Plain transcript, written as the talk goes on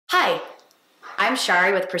Hi, I'm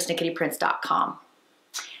Shari with PersnicketyPrints.com,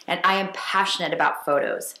 and I am passionate about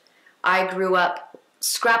photos. I grew up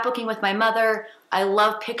scrapbooking with my mother. I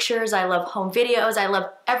love pictures, I love home videos, I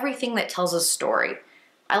love everything that tells a story.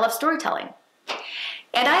 I love storytelling.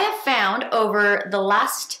 And I have found over the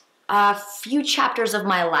last few chapters of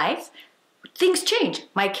my life, things change.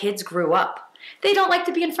 My kids grew up. They don't like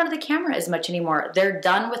to be in front of the camera as much anymore. They're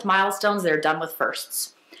done with milestones, they're done with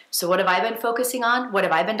firsts. So what have I been focusing on? What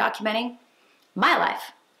have I been documenting? My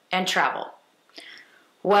life and travel.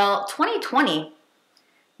 Well, 2020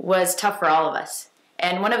 was tough for all of us.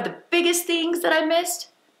 And one of the biggest things that I missed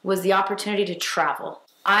was the opportunity to travel.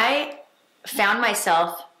 I found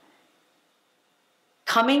myself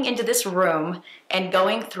coming into this room and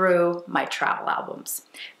going through my travel albums.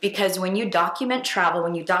 Because when you document travel,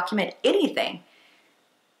 when you document anything,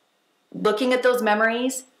 looking at those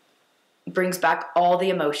memories brings back all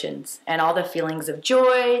the emotions and all the feelings of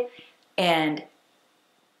joy and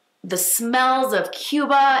the smells of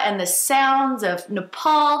Cuba and the sounds of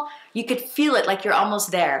Nepal. You could feel it like you're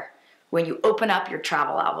almost there when you open up your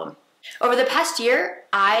travel album. Over the past year,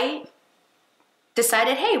 I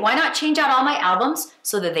decided, hey, why not change out all my albums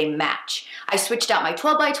so that they match? I switched out my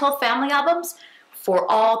 12 by 12 family albums for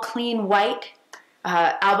all clean white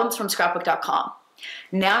albums from scrapbook.com.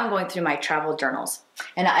 Now I'm going through my travel journals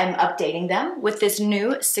and I'm updating them with this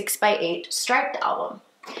new 6 by 8 striped album.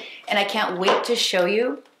 And I can't wait to show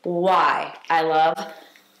you why I love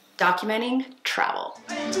documenting travel.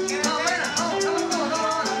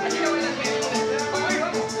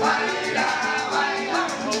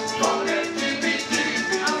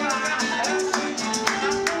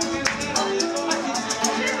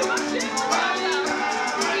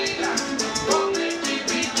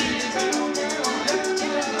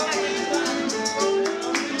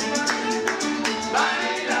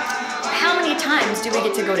 How many times do we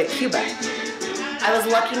get to go to Cuba? I was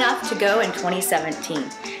lucky enough to go in 2017,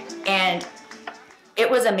 and it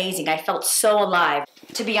was amazing. I felt so alive.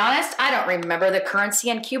 To be honest, I don't remember the currency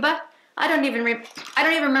in Cuba. I don't even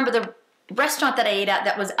remember the restaurant that I ate at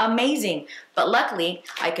that was amazing. But luckily,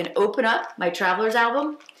 I can open up my traveler's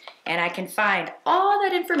album and I can find all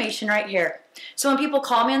that information right here. So when people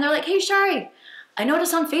call me and they're like, hey Shari, I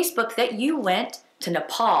noticed on Facebook that you went to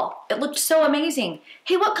Nepal. It looked so amazing.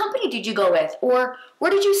 Hey, what company did you go with? Or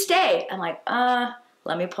where did you stay? I'm like,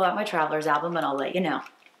 let me pull out my traveler's album and I'll let you know.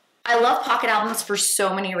 I love pocket albums for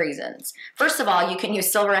so many reasons. First of all, you can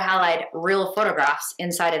use silver halide real photographs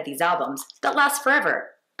inside of these albums that last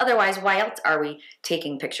forever. Otherwise, why else are we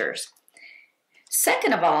taking pictures?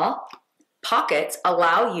 Second of all, pockets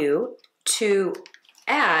allow you to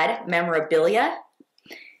add memorabilia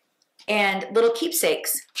and little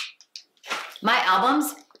keepsakes. My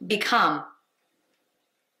albums become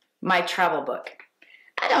my travel book.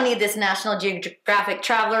 I don't need this National Geographic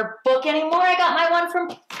Traveler book anymore. I got my one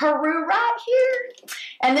from Peru right here.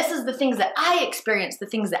 And this is the things that I experienced, the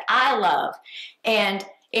things that I love. And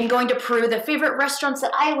in going to Peru, the favorite restaurants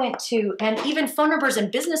that I went to, and even phone numbers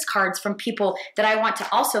and business cards from people that I want to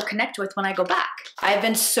also connect with when I go back. I've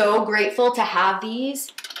been so grateful to have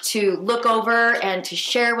these to look over and to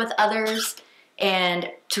share with others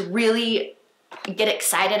and to really get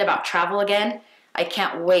excited about travel again. I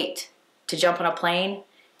can't wait to jump on a plane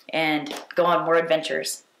and go on more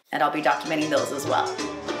adventures, and I'll be documenting those as well.